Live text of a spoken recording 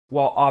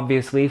While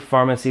obviously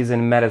pharmacies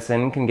and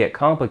medicine can get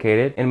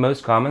complicated, in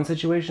most common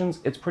situations,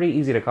 it's pretty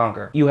easy to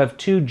conquer. You have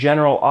two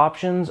general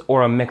options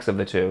or a mix of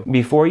the two.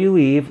 Before you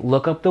leave,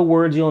 look up the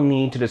words you'll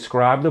need to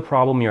describe the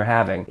problem you're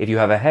having. If you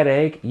have a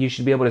headache, you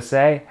should be able to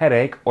say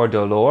headache or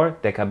dolor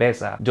de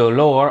cabeza.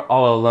 Dolor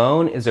all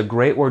alone is a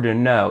great word to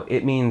know.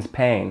 It means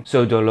pain.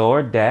 So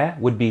dolor de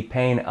would be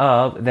pain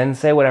of, then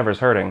say whatever's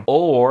hurting.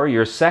 Or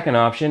your second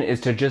option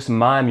is to just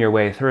mime your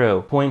way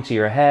through. Point to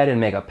your head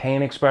and make a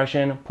pain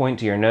expression, point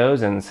to your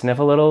nose and sniff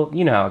a little,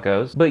 you know how it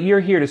goes. But you're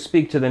here to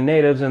speak to the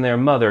natives in their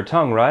mother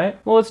tongue, right?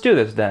 Well, let's do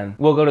this then.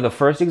 We'll go to the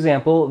first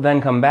example,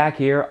 then come back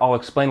here, I'll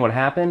explain what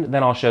happened,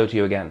 then I'll show it to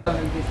you again.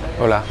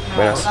 Hola,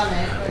 buenas.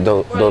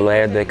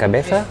 ¿Dolor de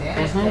cabeza?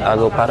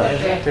 ¿Algo para?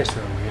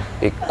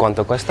 ¿Y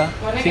cuánto cuesta?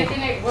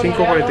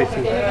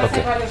 5.45.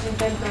 Okay.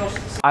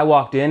 I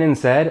walked in and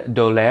said,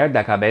 dolor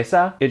de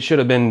cabeza? It should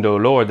have been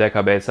dolor de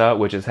cabeza,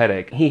 which is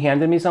headache. He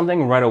handed me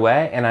something right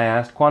away and I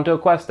asked, ¿Cuánto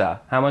cuesta?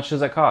 How much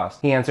does it cost?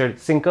 He answered,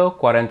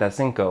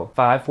 5.45,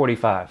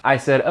 $5.45. I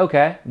said,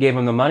 okay, gave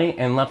him the money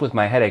and left with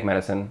my headache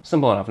medicine.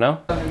 Simple enough, no?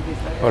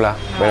 Hola,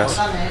 buenas.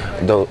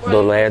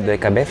 ¿Dolor de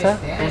cabeza?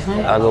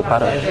 ¿Algo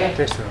para?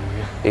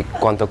 ¿Y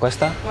cuánto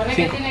cuesta?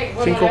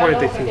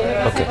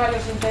 5.45. Okay.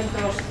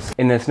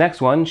 In this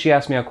next one, she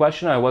asked me a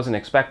question I wasn't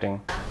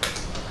expecting.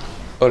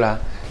 Hola,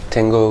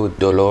 tengo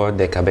dolor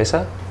de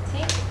cabeza. Sí.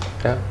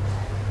 ¿Ya?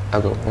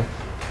 Algo.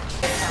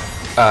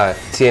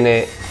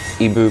 ¿Tiene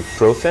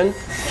ibuprofen?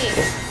 Sí.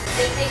 ¿De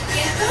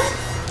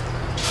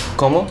 600?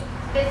 ¿Cómo?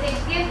 ¿De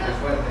 600?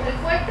 ¿El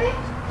fuerte?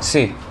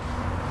 Sí.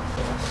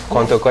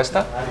 ¿Cuánto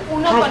cuesta?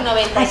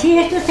 1,90. Así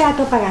esto se ha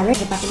autopagado,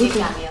 ese papelito.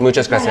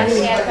 Muchas gracias.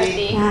 Gracias a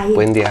ti. Ahí.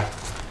 Buen día.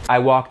 I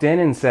walked in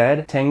and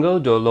said, tengo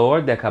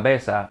dolor de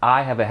cabeza.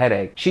 I have a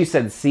headache. She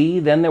said, see,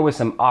 then there was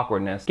some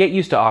awkwardness. Get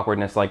used to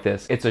awkwardness like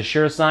this. It's a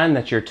sure sign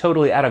that you're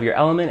totally out of your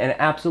element and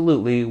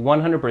absolutely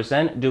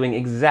 100% doing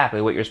exactly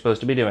what you're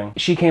supposed to be doing.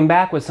 She came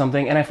back with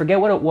something and I forget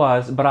what it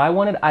was, but I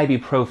wanted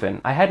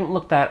ibuprofen. I hadn't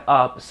looked that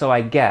up, so I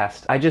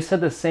guessed. I just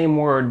said the same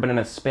word, but in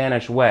a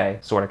Spanish way,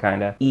 sorta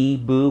kinda.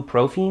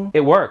 Ibuprofen?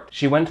 It worked.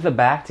 She went to the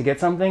back to get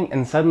something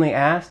and suddenly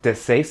asked, ¿De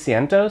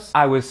 600?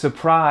 I was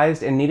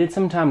surprised and needed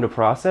some time to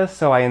process,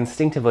 so I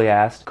instinctively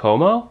asked,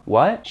 ¿Cómo?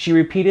 What? She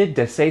repeated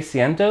de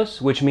 600,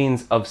 which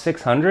means of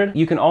 600.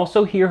 You can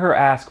also hear her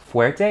ask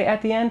fuerte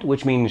at the end,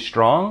 which means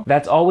strong.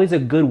 That's always a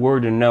good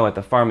word to know at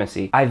the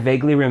pharmacy. I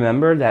vaguely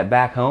remembered that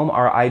back home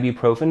our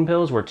ibuprofen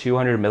pills were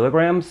 200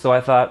 milligrams, so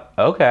I thought,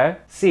 okay.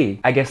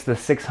 See, I guess the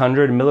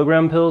 600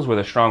 milligram pills were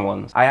the strong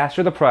ones. I asked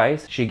her the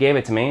price, she gave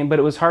it to me, but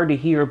it was hard to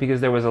hear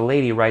because there was a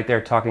lady right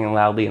there talking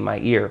loudly in my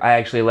ear. I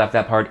actually left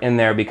that part in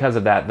there because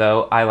of that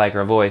though. I like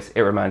her voice.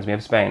 It reminds me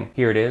of Spain.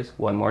 Here it is,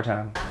 one more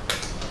time.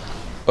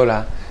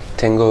 Hola,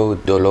 tengo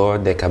dolor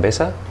de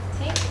cabeza.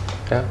 Sí.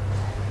 ¿Ya?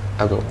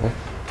 Algo.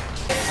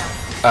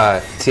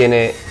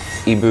 ¿Tiene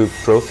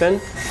ibuprofen?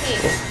 Sí.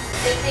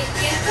 ¿De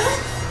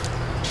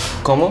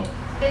 600? ¿Cómo?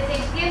 ¿De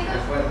 600?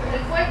 ¿El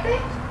fuerte?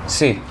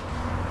 Sí.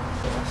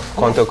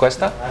 ¿Cuánto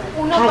cuesta?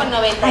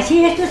 1,90.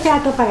 Así esto se ha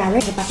autopagado,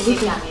 ese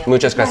papelito.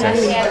 Muchas gracias.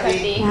 Gracias a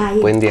ti. Ahí.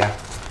 Buen día.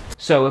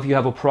 So if you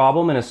have a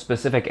problem in a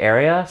specific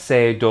area,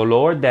 say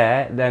dolor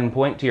de, then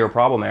point to your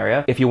problem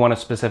area. If you want a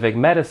specific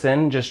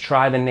medicine, just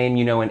try the name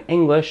you know in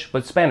English,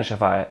 but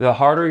Spanishify it. The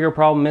harder your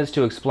problem is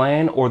to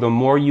explain, or the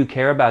more you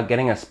care about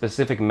getting a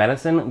specific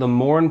medicine, the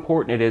more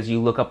important it is you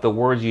look up the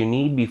words you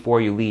need before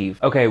you leave.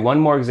 Okay,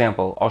 one more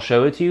example. I'll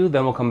show it to you,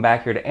 then we'll come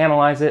back here to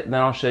analyze it, then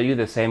I'll show you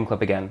the same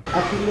clip again.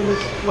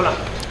 Hola.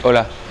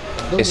 Hola,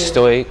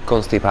 estoy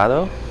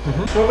constipado.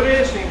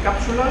 Sobres en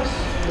cápsulas.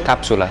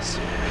 Cápsulas.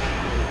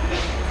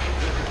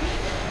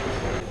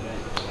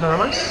 Nada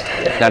más.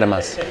 Nada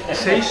más.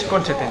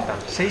 6,70.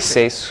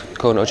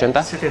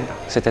 6,80. 70.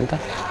 70.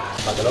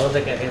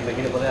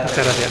 Muchas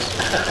gracias.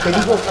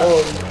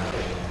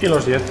 Y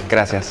los 10.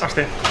 Gracias.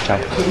 Hasta. Chao.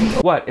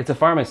 What? It's a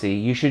pharmacy.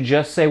 You should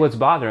just say what's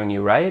bothering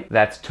you, right?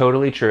 That's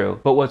totally true.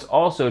 But what's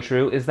also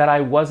true is that I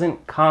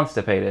wasn't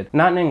constipated.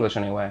 Not in English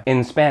anyway.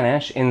 In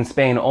Spanish, in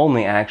Spain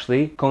only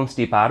actually,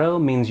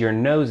 constipado means your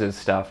nose is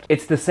stuffed.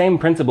 It's the same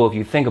principle if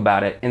you think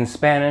about it. In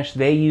Spanish,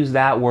 they use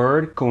that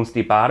word,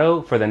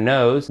 constipado, for the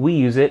nose. We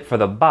use it for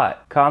the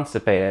butt,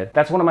 constipated.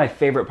 That's one of my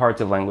favorite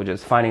parts of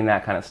languages, finding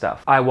that kind of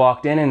stuff. I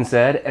walked in and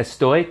said,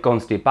 estoy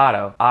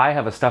constipado. I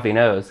have a stuffy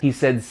nose. He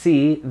said,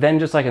 sí, then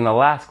just like in the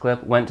last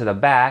clip, went to the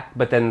back,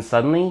 but then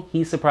suddenly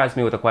he surprised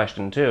me with a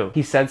question too.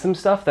 He said some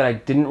stuff that I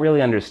didn't really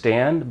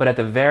understand, but at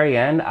the very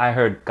end I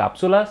heard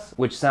cápsulas,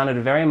 which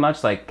sounded very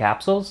much like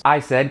capsules. I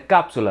said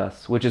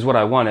cápsulas, which is what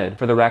I wanted.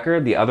 For the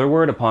record, the other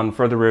word upon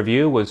further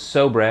review was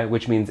sobre,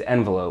 which means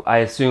envelope. I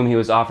assume he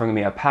was offering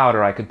me a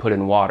powder I could put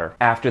in water.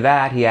 After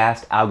that, he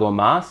asked algo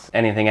más,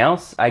 anything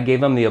else? I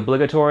gave him the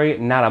obligatory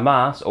nada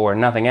más, or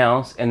nothing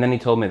else, and then he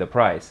told me the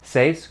price.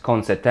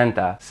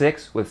 6,70,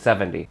 6 with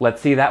 70.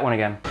 Let's see that one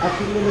again.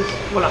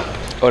 Hola.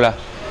 Hola,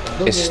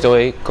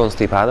 estoy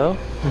constipado.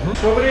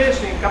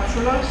 Sobres en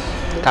cápsulas.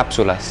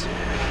 Cápsulas.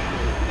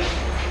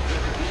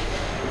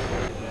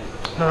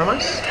 Nada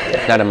más.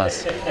 Nada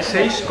más.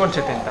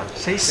 6,70.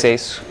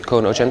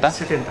 6,70. 6,80.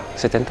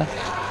 70.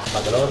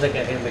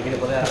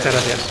 Muchas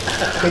gracias.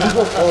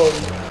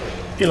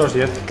 Y los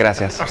 10.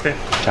 Gracias. A usted.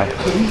 Chao.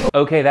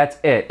 Okay, that's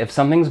it. If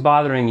something's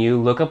bothering you,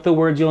 look up the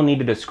words you'll need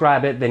to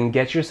describe it, then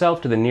get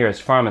yourself to the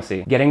nearest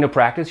pharmacy. Getting to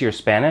practice your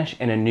Spanish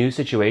in a new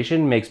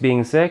situation makes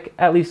being sick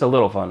at least a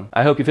little fun.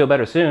 I hope you feel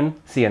better soon.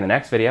 See you in the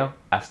next video.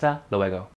 Hasta luego.